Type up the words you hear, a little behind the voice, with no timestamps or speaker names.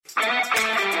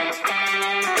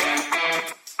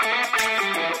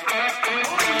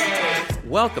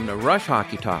Welcome to Rush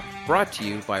Hockey Talk, brought to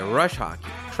you by Rush Hockey,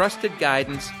 trusted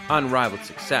guidance, unrivaled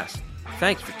success.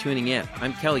 Thanks for tuning in.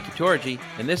 I'm Kelly Katorji,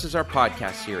 and this is our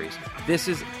podcast series. This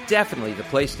is definitely the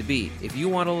place to be if you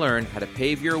want to learn how to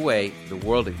pave your way to the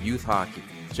world of youth hockey.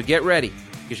 So get ready,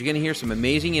 because you're going to hear some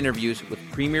amazing interviews with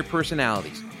premier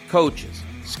personalities, coaches,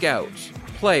 scouts,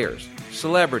 players,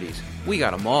 celebrities. We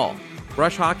got them all.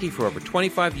 Rush Hockey for over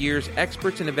 25 years,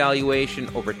 experts in evaluation,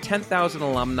 over 10,000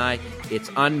 alumni. It's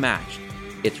unmatched.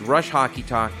 It's Rush Hockey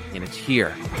Talk, and it's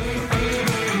here.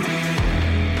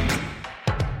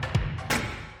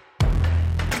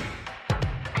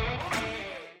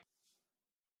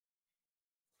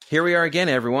 Here we are again,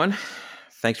 everyone.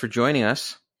 Thanks for joining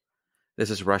us. This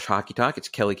is Rush Hockey Talk. It's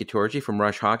Kelly Katorji from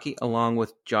Rush Hockey, along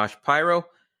with Josh Pyro,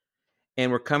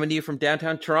 and we're coming to you from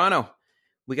downtown Toronto.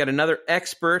 We got another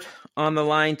expert on the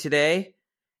line today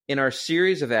in our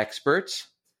series of experts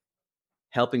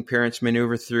helping parents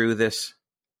maneuver through this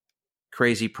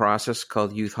crazy process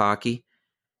called youth hockey.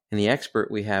 And the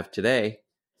expert we have today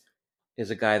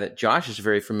is a guy that Josh is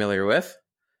very familiar with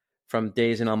from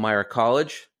days in Elmira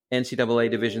College, NCAA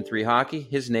Division III hockey.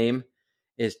 His name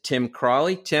is Tim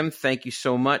Crawley. Tim, thank you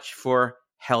so much for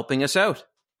helping us out.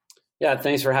 Yeah,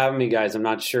 thanks for having me, guys. I'm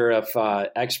not sure if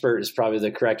expert is probably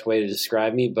the correct way to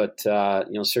describe me, but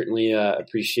certainly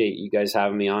appreciate you guys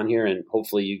having me on here, and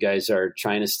hopefully you guys are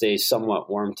trying to stay somewhat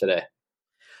warm today.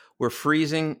 We're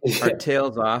freezing our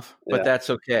tails off, but that's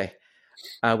okay.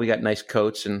 We got nice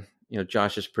coats, and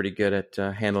Josh is pretty good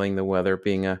at handling the weather,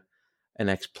 being an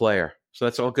ex-player. So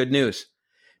that's all good news.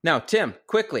 Now, Tim,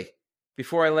 quickly,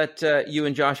 before I let you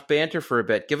and Josh banter for a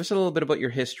bit, give us a little bit about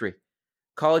your history.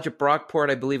 College at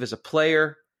Brockport, I believe, as a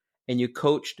player, and you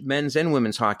coached men's and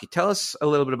women's hockey. Tell us a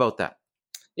little bit about that.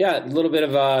 Yeah, a little bit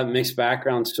of a mixed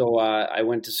background. So I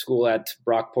went to school at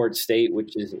Brockport State,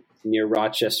 which is near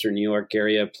Rochester, New York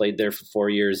area. Played there for 4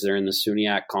 years. They're in the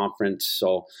SUNYAC conference.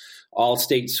 So all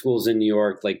state schools in New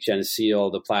York, like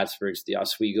Geneseo, the Plattsburghs, the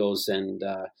Oswegos. And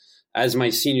as my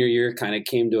senior year kind of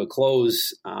came to a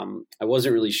close, I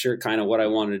wasn't really sure kind of what I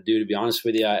wanted to do, to be honest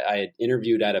with you. I had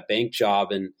interviewed at a bank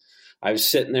job, and I was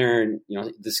sitting there, and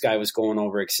this guy was going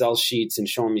over Excel sheets and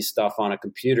showing me stuff on a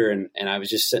computer, and I was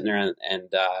just sitting there, and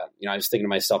I was thinking to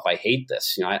myself, I hate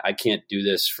this. I can't do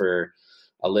this for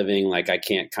a living. Like, I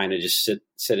can't kind of just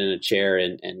sit in a chair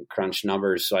and crunch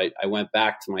numbers. So I went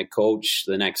back to my coach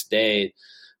the next day,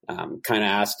 kind of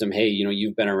asked him, hey,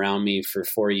 you've been around me for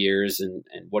 4 years, and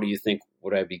what do you think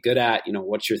would I be good at?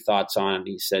 What's your thoughts on it? And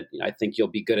he said, I think you'll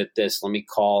be good at this. Let me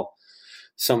call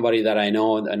somebody that I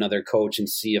know, another coach, and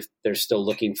see if they're still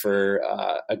looking for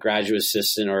a graduate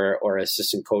assistant or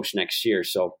assistant coach next year.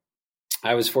 So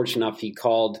I was fortunate enough. He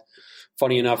called,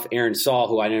 funny enough, Aaron Saul,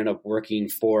 who I ended up working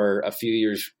for a few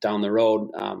years down the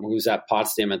road, who was at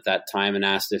Potsdam at that time, and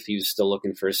asked if he was still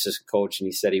looking for assistant coach. And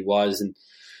he said he was. And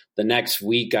the next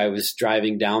week I was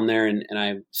driving down there, and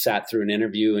I sat through an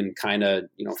interview and kind of,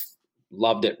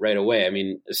 loved it right away. I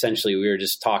mean, essentially we were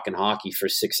just talking hockey for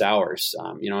 6 hours,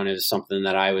 and it was something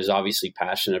that I was obviously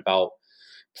passionate about,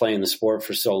 playing the sport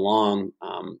for so long.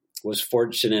 Was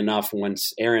fortunate enough,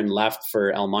 once Aaron left for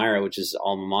Elmira, which is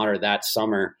alma mater, that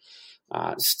summer,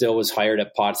 still was hired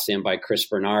at Potsdam by Chris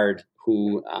Bernard,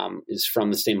 who is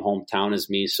from the same hometown as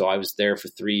me. So I was there for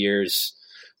 3 years.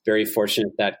 Very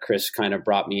fortunate that Chris kind of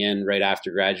brought me in right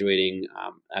after graduating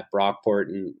at Brockport,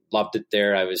 and loved it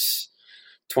there. I was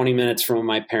 20 minutes from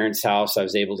my parents' house. I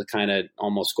was able to kind of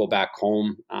almost go back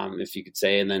home, if you could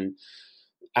say. And then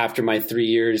after my 3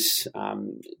 years,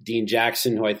 Dean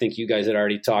Jackson, who I think you guys had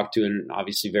already talked to and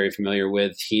obviously very familiar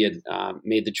with, he had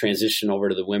made the transition over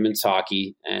to the women's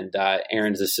hockey, and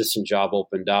Aaron's assistant job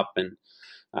opened up, and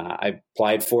I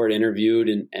applied for it, interviewed,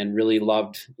 and really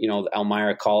loved,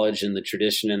 Elmira College and the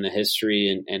tradition and the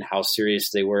history and how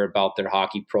serious they were about their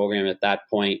hockey program at that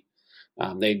point.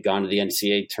 They'd gone to the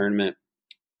NCAA tournament,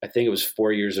 I think it was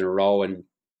 4 years in a row. And,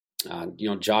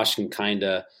 Josh can kind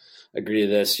of agree to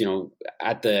this,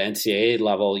 at the NCAA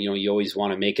level, you always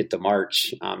want to make it to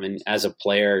March. And as a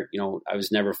player, I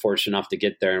was never fortunate enough to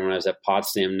get there. And when I was at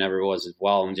Potsdam, never was as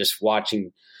well. And just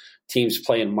watching teams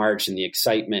play in March and the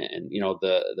excitement and,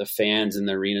 the fans in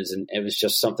the arenas. And it was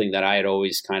just something that I had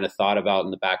always kind of thought about in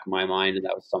the back of my mind. And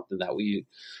that was something that we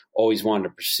always wanted to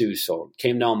pursue. So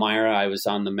came to Elmira. I was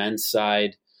on the men's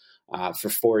side for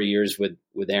 4 years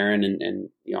with Aaron, and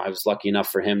I was lucky enough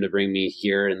for him to bring me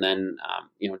here. And then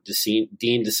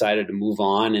Dean decided to move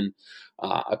on, and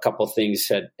a couple of things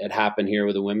had happened here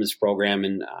with the women's program,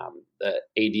 and the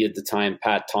AD at the time,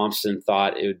 Pat Thompson,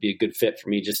 thought it would be a good fit for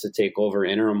me just to take over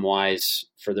interim wise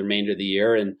for the remainder of the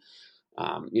year, and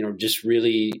just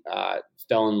really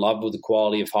fell in love with the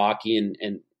quality of hockey,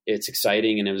 and it's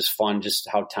exciting, and it was fun just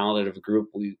how talented of a group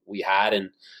we had. And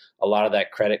a lot of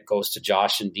that credit goes to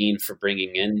Josh and Dean for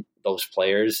bringing in those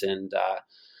players, and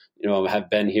have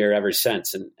been here ever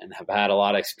since, and have had a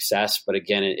lot of success. But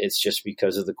again, it's just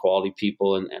because of the quality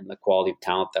people and the quality of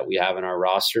talent that we have in our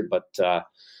roster. But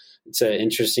it's an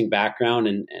interesting background,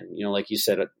 and like you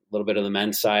said, a little bit of the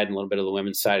men's side and a little bit of the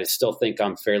women's side. I still think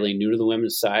I'm fairly new to the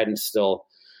women's side, and still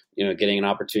getting an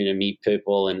opportunity to meet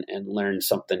people and learn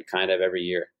something kind of every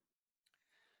year.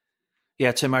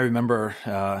 Yeah, Tim, I remember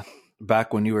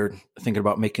back when you were thinking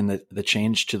about making the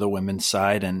change to the women's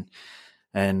side,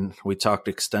 and we talked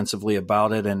extensively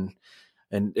about it, and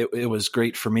it was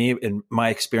great for me in my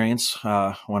experience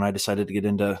when I decided to get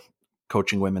into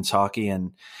coaching women's hockey.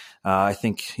 And I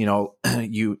think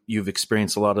you've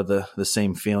experienced a lot of the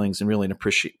same feelings, and really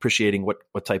appreciating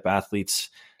what type of athletes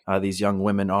these young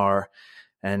women are.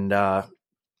 And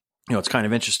it's kind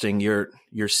of interesting.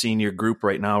 Your senior group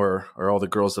right now are all the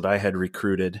girls that I had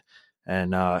recruited,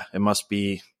 and it must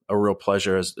be a real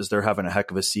pleasure as they're having a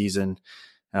heck of a season.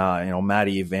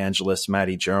 Maddie Evangelist,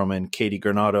 Maddie German, Katie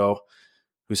Granado,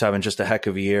 who's having just a heck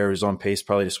of a year, who's on pace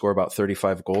probably to score about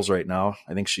 35 goals right now.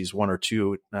 I think she's one or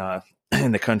two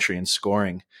in the country in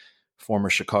scoring, former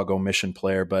Chicago Mission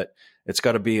player. But it's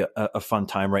got to be a fun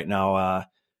time right now,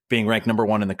 being ranked number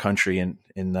one in the country in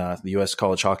the U.S.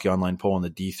 College Hockey Online poll and the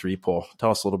D3 poll.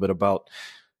 Tell us a little bit about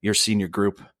your senior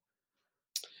group.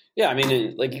 Yeah, I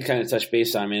mean, like you kind of touched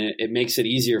base on, it makes it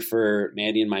easier for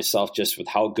Mandy and myself just with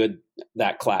how good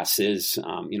that class is,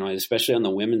 especially on the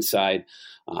women's side.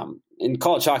 In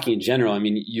college hockey in general,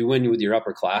 you win with your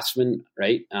upperclassmen,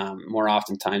 right? More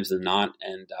oftentimes than not.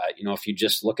 And, if you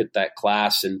just look at that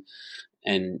class and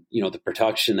the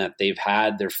production that they've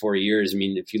had their 4 years,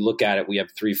 if you look at it, we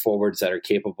have 3 forwards that are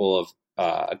capable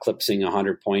of eclipsing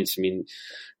 100 points.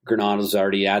 Granado's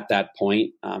already at that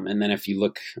point. And then if you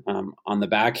look on the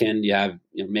back end, you have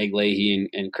Meg Leahy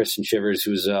and Kristen Shivers,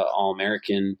 who's an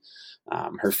All-American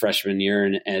her freshman year,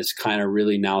 and has kind of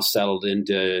really now settled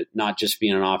into not just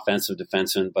being an offensive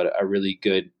defenseman, but a really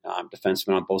good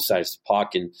defenseman on both sides of the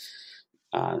puck.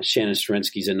 And Shannon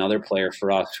Sterinsky's another player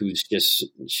for us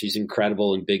she's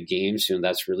incredible in big games.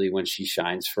 That's really when she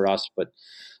shines for us. But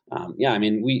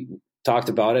we talked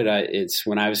about it. It's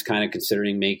when I was kind of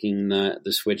considering making the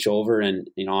switch over, and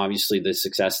obviously the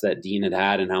success that Dean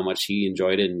had and how much he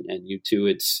enjoyed it, and you too.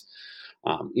 It's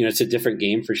it's a different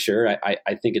game for sure.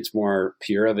 I think it's more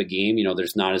pure of a game.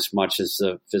 There's not as much as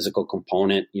the physical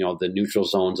component. The neutral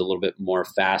zone's a little bit more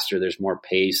faster. There's more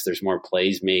pace. There's more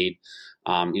plays made.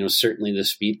 Certainly the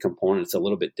speed component's a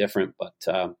little bit different, but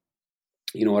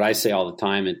what I say all the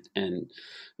time, and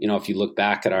if you look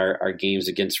back at our games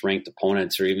against ranked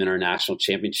opponents or even our national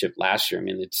championship last year,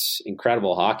 it's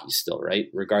incredible hockey still, right?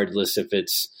 Regardless if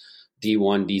it's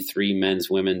D1, D3, men's,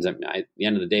 women's. At the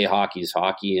end of the day, hockey is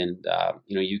hockey, and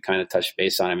you kind of touched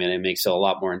base on it. It makes it a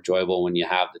lot more enjoyable when you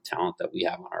have the talent that we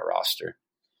have on our roster.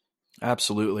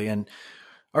 Absolutely. And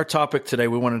our topic today,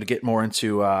 we wanted to get more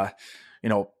into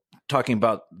talking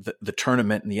about the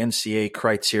tournament and the NCAA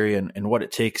criteria and what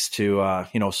it takes to,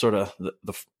 sort of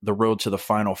the road to the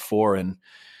Final Four, and,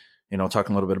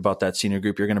 talking a little bit about that senior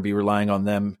group. You're going to be relying on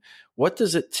them. What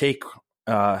does it take,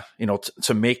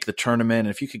 to make the tournament? And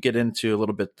if you could get into a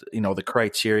little bit, the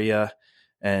criteria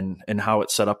and how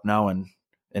it's set up now, and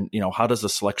how does the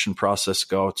selection process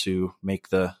go to make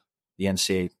the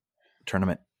NCAA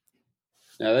tournament?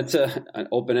 Now, that's an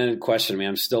open-ended question.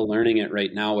 I'm still learning it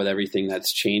right now with everything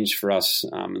that's changed for us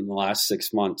in the last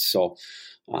 6 months. So,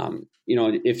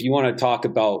 if you want to talk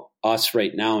about us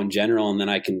right now in general, and then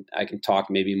I can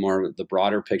talk maybe more with the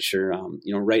broader picture.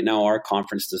 Right now our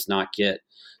conference does not get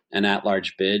an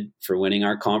at-large bid for winning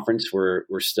our conference. We're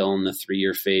still in the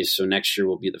 3-year phase. So next year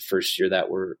will be the first year that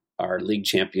our league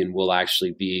champion will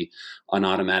actually be an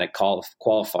automatic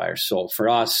qualifier. So for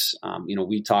us,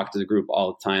 we talk to the group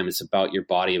all the time. It's about your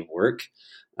body of work.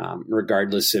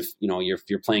 Regardless if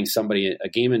you're playing somebody a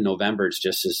game in November, it's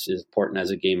just as important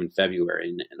as a game in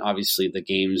February. And obviously the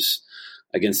games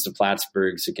against the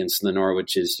Plattsburghs, against the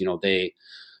Norwiches, they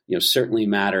certainly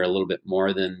matter a little bit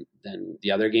more than the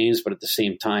other games. But at the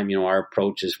same time, our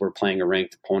approach is we're playing a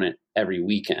ranked opponent every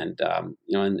weekend.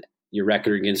 And your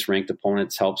record against ranked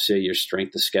opponents helps you. Your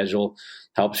strength of schedule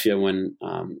helps you when,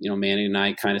 Manny and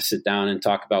I kind of sit down and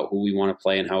talk about who we want to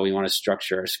play and how we want to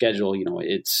structure our schedule.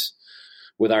 It's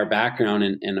with our background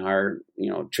and our,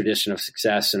 tradition of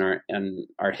success and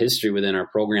our history within our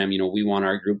program. We want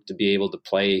our group to be able to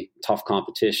play tough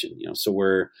competition. So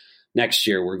we're next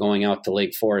year we're going out to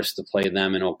Lake Forest to play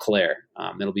them in Eau Claire.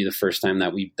 It'll be the first time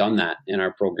that we've done that in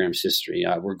our program's history.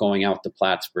 We're going out to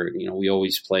Plattsburgh. We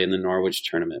always play in the Norwich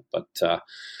tournament, but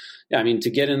yeah, I mean, to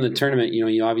get in the tournament,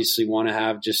 you obviously want to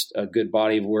have just a good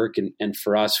body of work. And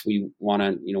for us, we want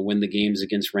to, win the games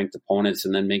against ranked opponents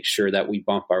and then make sure that we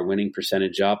bump our winning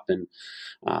percentage up. And,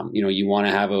 you want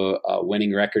to have a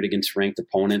winning record against ranked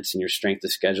opponents, and your strength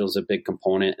of schedule is a big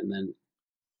component. And then,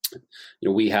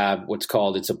 we have what's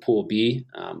called, it's a Pool B,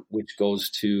 which goes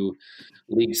to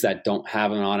leagues that don't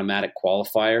have an automatic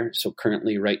qualifier. So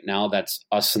currently right now that's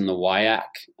us and the WIAC.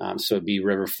 So it'd be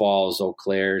River Falls, Eau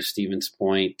Claire, Stevens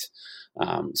Point,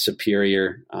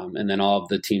 Superior, and then all of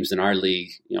the teams in our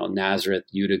league, Nazareth,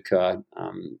 Utica,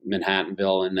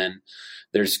 Manhattanville, and then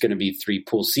there's going to be 3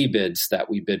 Pool C bids that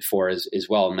we bid for as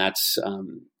well. And that's,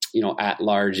 at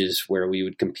large is where we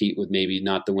would compete with maybe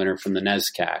not the winner from the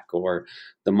NESCAC, or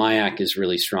the MIAC is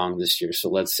really strong this year. So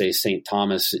let's say St.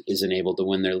 Thomas isn't able to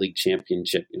win their league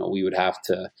championship. We would have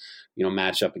to,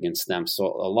 match up against them. So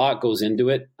a lot goes into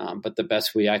it. But the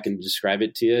best way I can describe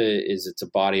it to you is it's a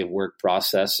body of work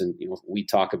process. And, we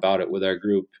talk about it with our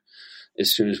group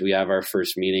as soon as we have our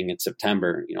first meeting in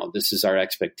September. This is our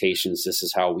expectations. This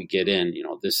is how we get in.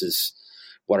 This is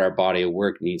what our body of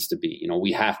work needs to be.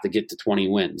 We have to get to 20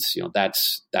 wins.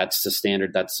 That's the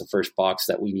standard. That's the first box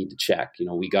that we need to check.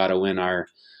 We got to win our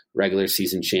regular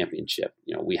season championship.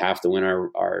 We have to win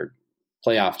our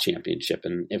playoff championship.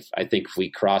 And if we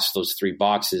cross those 3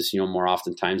 boxes, more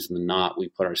oftentimes than not, we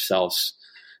put ourselves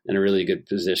in a really good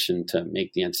position to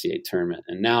make the NCAA tournament.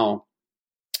 And now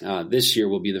this year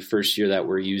will be the first year that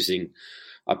we're using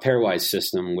a pairwise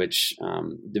system, which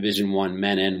Division I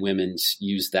men and women's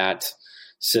use that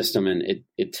system, and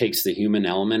it takes the human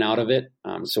element out of it.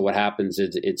 So what happens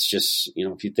is it's just,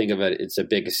 if you think of it, it's a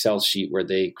big Excel sheet where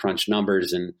they crunch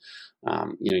numbers, and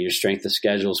your strength of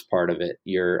schedule is part of it.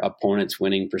 Your opponent's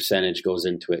winning percentage goes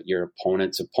into it. Your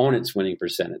opponent's winning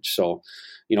percentage. So,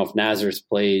 if Nazareth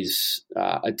plays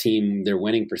a team, their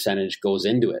winning percentage goes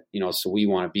into it. So we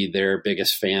want to be their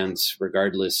biggest fans,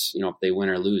 regardless, if they win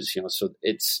or lose. So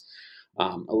it's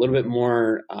a little bit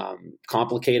more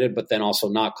complicated, but then also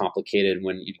not complicated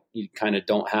when you kind of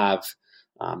don't have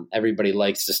everybody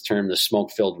likes this term, the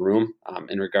smoke-filled room,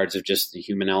 in regards of just the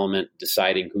human element,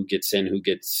 deciding who gets in,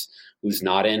 who's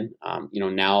not in.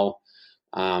 Now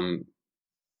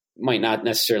might not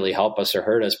necessarily help us or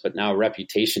hurt us, but now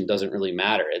reputation doesn't really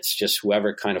matter. It's just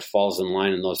whoever kind of falls in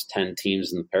line in those 10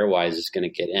 teams in the pairwise is going to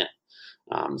get in.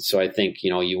 So I think,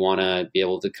 you want to be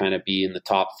able to kind of be in the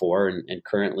top 4, and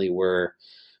currently we're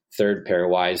 3rd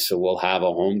pairwise. So we'll have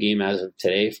a home game as of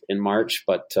today in March,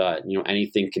 but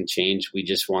anything can change. We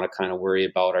just want to kind of worry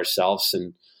about ourselves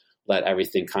and let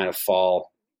everything kind of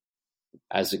fall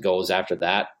as it goes after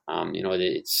that.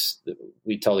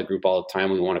 We tell the group all the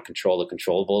time, we want to control the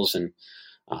controllables, and,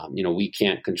 we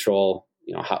can't control,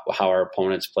 how our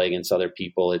opponents play against other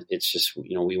people. It's just,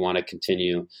 we want to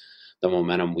continue the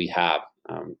momentum we have.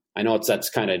 I know that's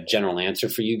kind of a general answer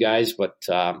for you guys, but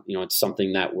it's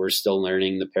something that we're still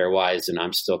learning, the pairwise, and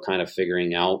I'm still kind of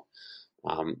figuring out.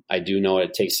 I do know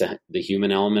it takes the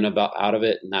human element out of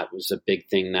it, and that was a big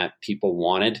thing that people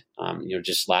wanted.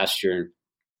 Just last year,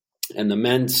 and the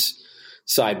men's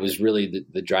side was really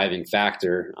the driving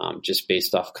factor, just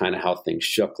based off kind of how things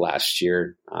shook last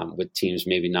year, with teams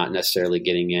maybe not necessarily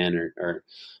getting in,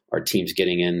 or teams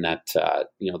getting in that,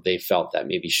 they felt that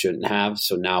maybe shouldn't have.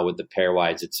 So now with the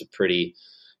pairwise, it's a pretty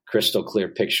crystal clear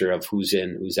picture of who's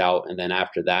in, who's out. And then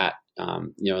after that,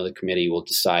 the committee will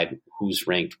decide who's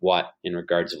ranked what in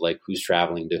regards of like who's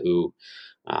traveling to who,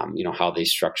 how they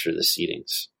structure the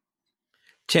seedings.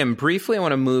 Tim, briefly, I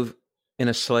want to move in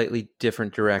a slightly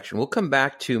different direction. We'll come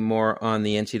back to more on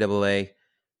the NCAA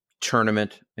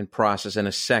tournament and process in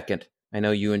a second. I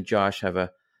know you and Josh have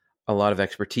a lot of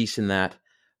expertise in that.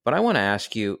 But I want to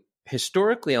ask you,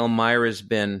 historically, Elmira's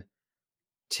been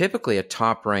typically a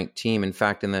top-ranked team. In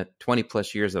fact, in the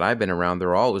 20-plus years that I've been around,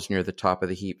 they're always near the top of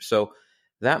the heap. So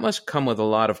that must come with a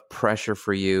lot of pressure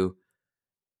for you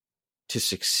to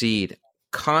succeed,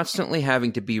 constantly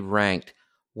having to be ranked.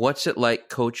 What's it like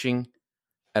coaching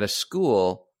at a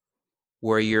school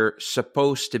where you're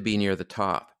supposed to be near the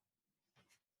top?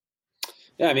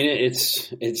 Yeah, I mean,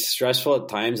 it's stressful at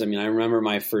times. I mean, I remember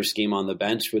my first game on the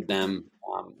bench with them.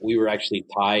 We were actually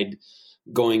tied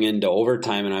going into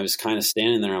overtime, and I was kind of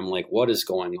standing there. I'm like, what is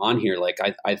going on here? Like,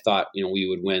 I thought, we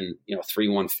would win,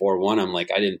 3-1, 4-1. I'm like,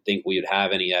 I didn't think we would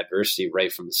have any adversity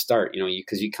right from the start,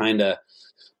 because you kind of,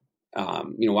 I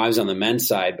was on the men's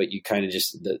side, but you kind of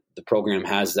just, the program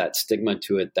has that stigma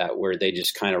to it that where they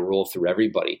just kind of roll through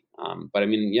everybody. But I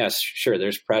mean, yes, sure,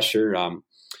 there's pressure.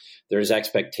 there's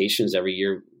expectations every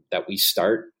year that we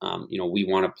start. We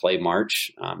want to play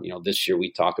March. This year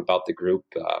we talk about the group,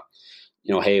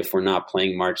 hey, if we're not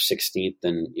playing March 16th,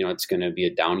 then, it's going to be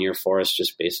a down year for us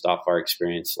just based off our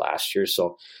experience last year.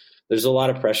 So there's a lot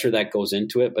of pressure that goes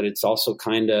into it, but it's also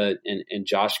kind of, and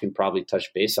Josh can probably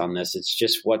touch base on this, it's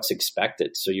just what's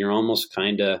expected. So you're almost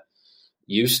kind of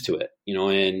used to it,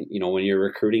 and, when you're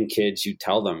recruiting kids, you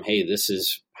tell them, hey, this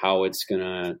is how it's going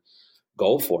to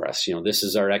go for us. This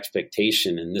is our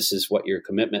expectation, and this is what your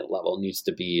commitment level needs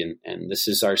to be. And this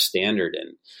is our standard.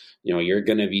 And, you're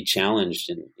going to be challenged.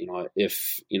 And,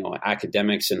 if,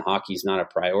 academics and hockey is not a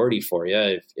priority for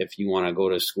you, if you want to go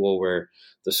to school where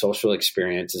the social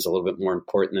experience is a little bit more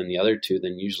important than the other two,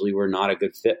 then usually we're not a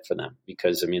good fit for them,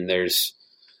 because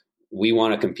we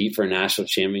want to compete for a national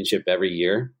championship every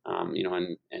year.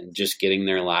 And just getting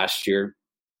there last year,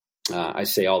 I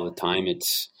say all the time,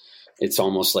 it's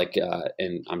almost like,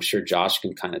 and I'm sure Josh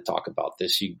can kind of talk about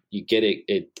this. You get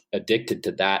it addicted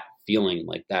to that feeling,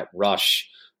 like that rush.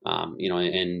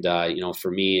 For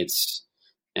me, it's,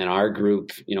 and our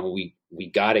group,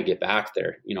 we got to get back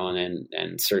there,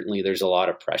 and certainly there's a lot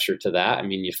of pressure to that. I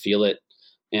mean, you feel it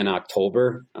in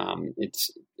October.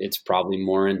 It's probably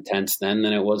more intense then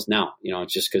than it was now,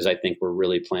 it's just because I think we're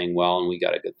really playing well and we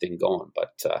got a good thing going.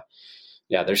 But,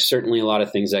 there's certainly a lot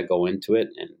of things that go into it.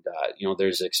 And,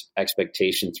 there's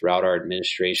expectation throughout our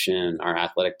administration, our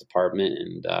athletic department.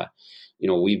 And,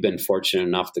 we've been fortunate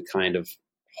enough to kind of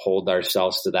hold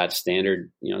ourselves to that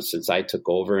standard, since I took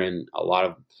over, and a lot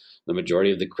of the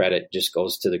majority of the credit just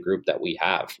goes to the group that we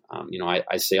have.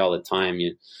 I say all the time,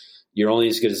 you're only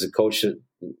as good as a coach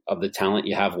of the talent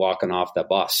you have walking off the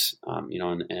bus.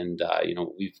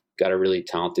 We've got a really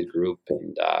talented group,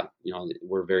 and,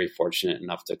 we're very fortunate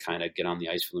enough to kind of get on the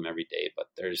ice with them every day, but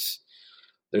there's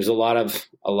a lot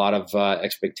of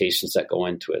expectations that go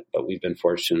into it, but we've been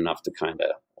fortunate enough to kind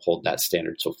of hold that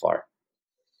standard so far.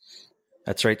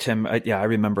 That's right, Tim. I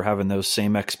remember having those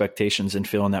same expectations and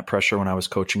feeling that pressure when I was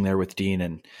coaching there with Dean,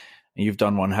 and you've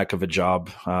done one heck of a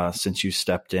job since you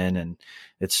stepped in. And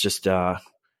it's just,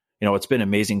 it's been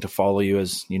amazing to follow you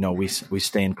as, we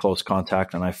stay in close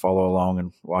contact, and I follow along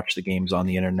and watch the games on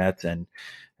the internet, and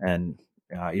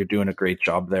you're doing a great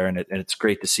job there. And it's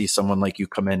great to see someone like you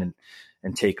come in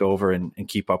and take over and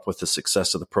keep up with the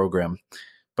success of the program.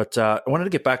 But I wanted to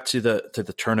get back to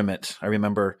the tournament. I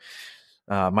remember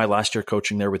my last year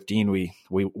coaching there with Dean, we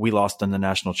lost in the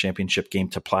national championship game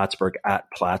to Plattsburgh at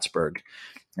Plattsburgh.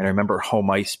 And I remember home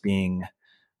ice being,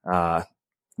 a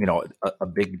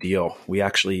big deal. We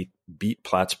actually beat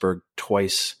Plattsburgh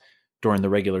twice during the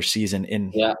regular season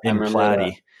in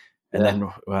Platte. And then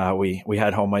we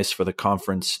had home ice for the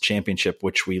conference championship,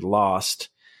 which we lost.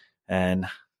 And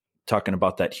talking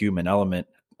about that human element,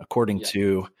 according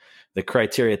to the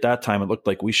criteria at that time, it looked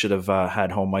like we should have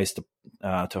had home ice to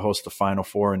host the Final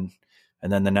Four and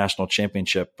then the national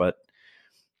championship. But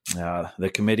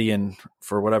the committee, and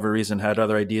for whatever reason, had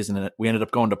other ideas, and we ended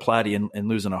up going to Platte and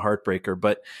losing a heartbreaker.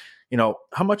 But,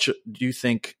 how much do you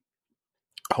think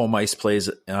home ice plays,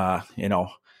 an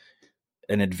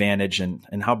advantage,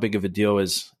 and how big of a deal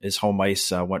is home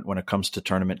ice when it comes to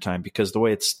tournament time? Because the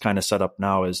way it's kind of set up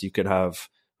now is you could have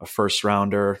a first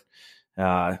rounder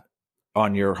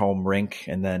on your home rink,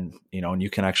 and then, and you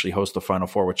can actually host the Final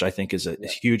Four, which I think is a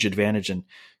huge advantage. And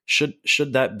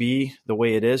should that be the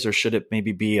way it is, or should it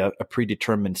maybe be a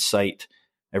predetermined site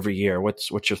every year?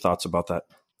 What's your thoughts about that?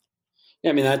 Yeah,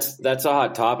 I mean, that's a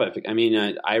hot topic. I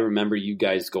mean, I remember you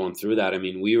guys going through that. I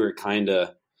mean, we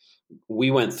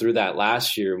went through that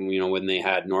last year, when they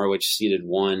had Norwich seeded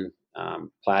 1,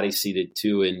 Platte seeded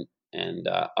 2, and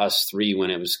us 3,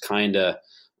 when it was kind of,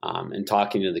 and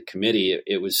talking to the committee,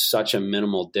 it was such a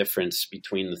minimal difference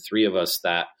between the 3 of us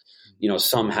that,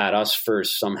 some had us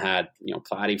first, some had,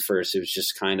 Platte first. It was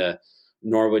just kind of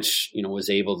Norwich, was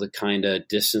able to kind of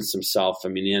distance himself. I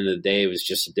mean, at the end of the day, it was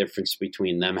just a difference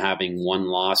between them having 1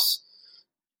 loss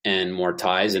and more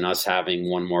ties, and us having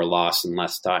 1 more loss and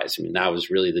less ties. I mean, that was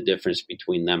really the difference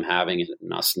between them having it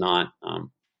and us not.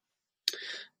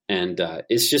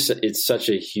 It's such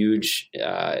a huge,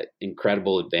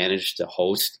 incredible advantage to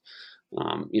host.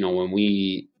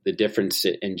 The difference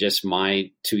in just my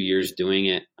 2 years doing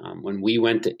it, when we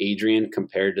went to Adrian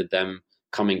compared to them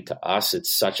coming to us,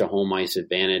 it's such a home ice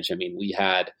advantage. I mean, we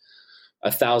had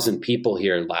 1,000 people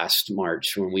here last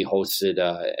March when we hosted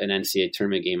an NCAA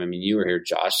tournament game. I mean, you were here,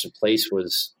 Josh. The place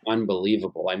was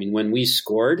unbelievable. I mean, when we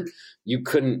scored, you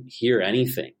couldn't hear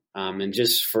anything. And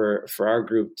just for our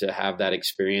group to have that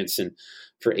experience, and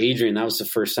for Adrian, that was the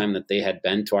first time that they had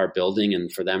been to our building,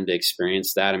 and for them to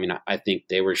experience that, I mean, I think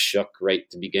they were shook right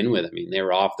to begin with. I mean, they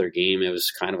were off their game. It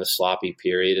was kind of a sloppy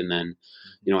period. And then,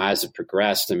 as it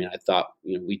progressed, I mean, I thought,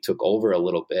 we took over a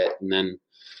little bit. And then,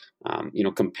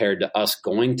 compared to us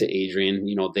going to Adrian,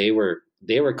 they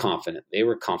were confident. They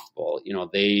were comfortable.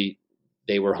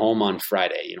 They were home on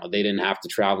Friday. They didn't have to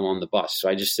travel on the bus. So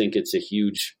I just think it's a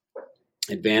huge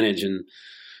advantage. And,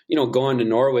 going to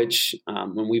Norwich,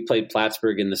 when we played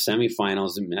Plattsburgh in the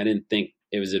semifinals, I didn't think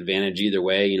it was an advantage either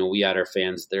way. We had our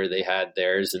fans there, they had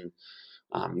theirs. And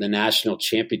the national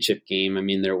championship game, I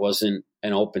mean, there wasn't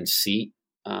an open seat,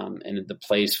 and the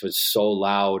place was so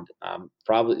loud,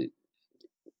 probably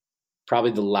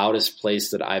the loudest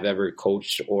place that I've ever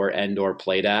coached or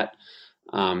played at.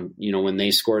 When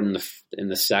they scored in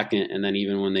the second, and then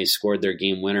even when they scored their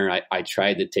game winner, I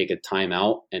tried to take a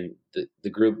timeout, and the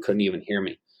group couldn't even hear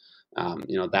me.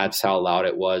 That's how loud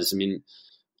it was. I mean,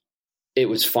 it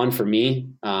was fun for me.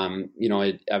 I've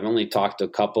only talked to a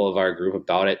couple of our group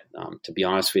about it. To be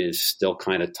honest with you, it's still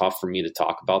kind of tough for me to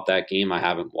talk about that game. I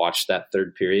haven't watched that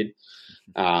third period.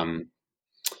 I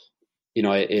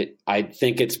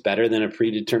think it's better than a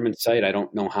predetermined site. I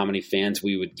don't know how many fans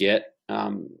we would get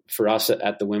for us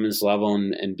at the women's level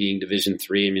and being Division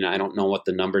III. I mean, I don't know what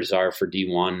the numbers are for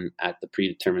D1 at the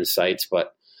predetermined sites,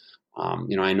 but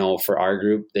I know for our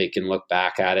group, they can look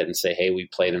back at it and say, hey, we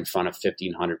played in front of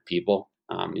 1,500 people,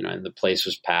 and the place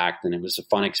was packed, and it was a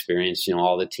fun experience.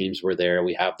 All the teams were there.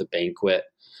 We have the banquet.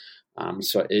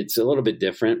 So it's a little bit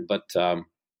different, but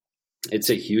it's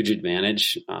a huge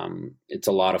advantage. It's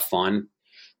a lot of fun.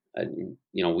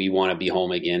 We want to be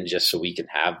home again just so we can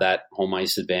have that home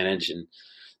ice advantage. And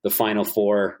the Final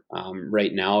Four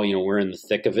right now, we're in the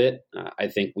thick of it. I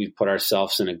think we've put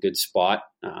ourselves in a good spot.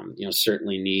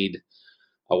 Certainly need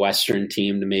a Western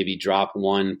team to maybe drop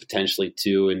one, potentially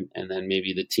two, and then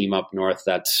maybe the team up north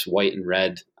that's white and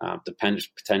red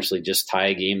potentially just tie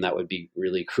a game. That would be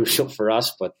really crucial for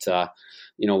us. But,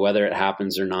 whether it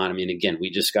happens or not, I mean, again,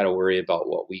 we just got to worry about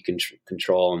what we can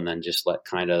control and then just let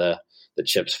kind of the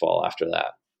chips fall after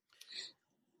that.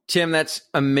 Tim, that's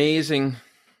amazing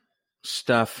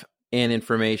stuff and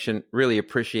information. Really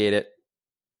appreciate it.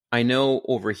 I know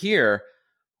over here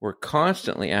we're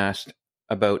constantly asked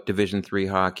about Division III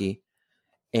hockey,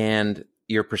 and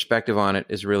your perspective on it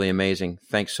is really amazing.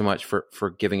 Thanks so much for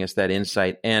giving us that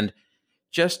insight. And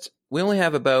we only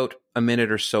have about a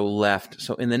minute or so left.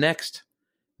 So in the next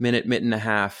minute and a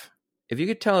half, if you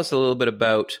could tell us a little bit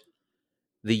about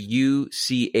the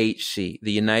UCHC,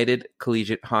 the United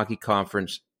Collegiate Hockey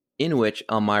Conference, in which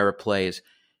Elmira plays.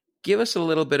 Give us a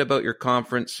little bit about your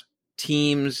conference,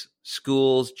 teams,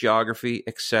 schools, geography,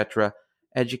 etc.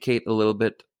 Educate a little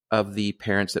bit of the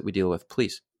parents that we deal with,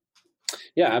 please.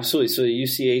 Yeah, absolutely. So the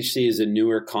UCHC is a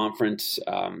newer conference.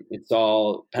 It's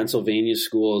all Pennsylvania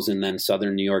schools and then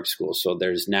Southern New York schools. So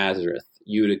there's Nazareth,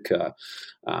 Utica,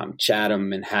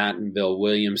 Chatham, Manhattanville,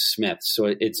 William Smith. So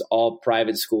it's all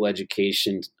private school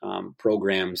education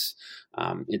programs.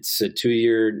 It's a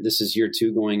 2-year, this is year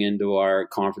 2 going into our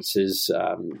conference's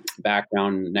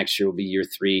background. Next year will be year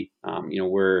 3.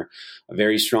 We're a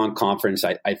very strong conference.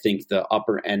 I think the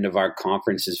upper end of our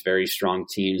conference is very strong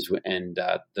teams, and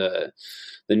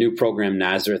the new program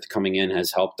Nazareth coming in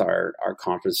has helped our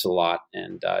conference a lot.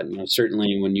 And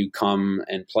certainly when you come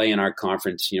and play in our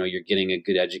conference, you're getting a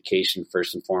good education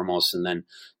first and foremost, and then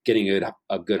getting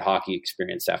a good hockey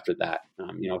experience after that.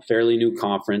 Fairly new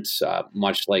conference,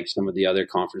 much like some of the other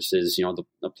conferences.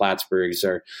 The Plattsburghs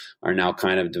are now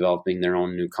kind of developing their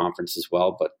own new conference as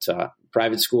well. But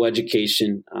private school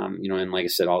education, and like I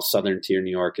said, all Southern Tier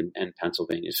New York and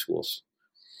Pennsylvania schools.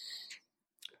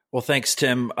 Well, thanks,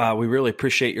 Tim. We really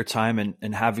appreciate your time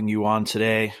and having you on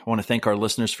today. I want to thank our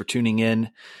listeners for tuning in.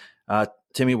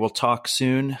 Timmy, we'll talk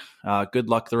soon. Good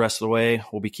luck the rest of the way.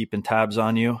 We'll be keeping tabs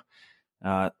on you.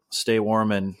 Stay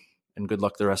warm and good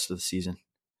luck the rest of the season.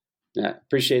 Yeah,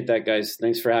 appreciate that, guys.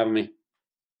 Thanks for having me.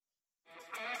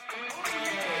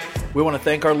 We want to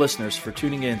thank our listeners for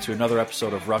tuning in to another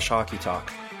episode of Rush Hockey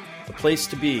Talk, the place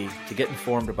to be to get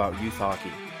informed about youth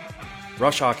hockey.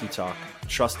 Rush Hockey Talk,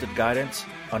 trusted guidance,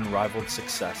 unrivaled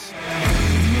success.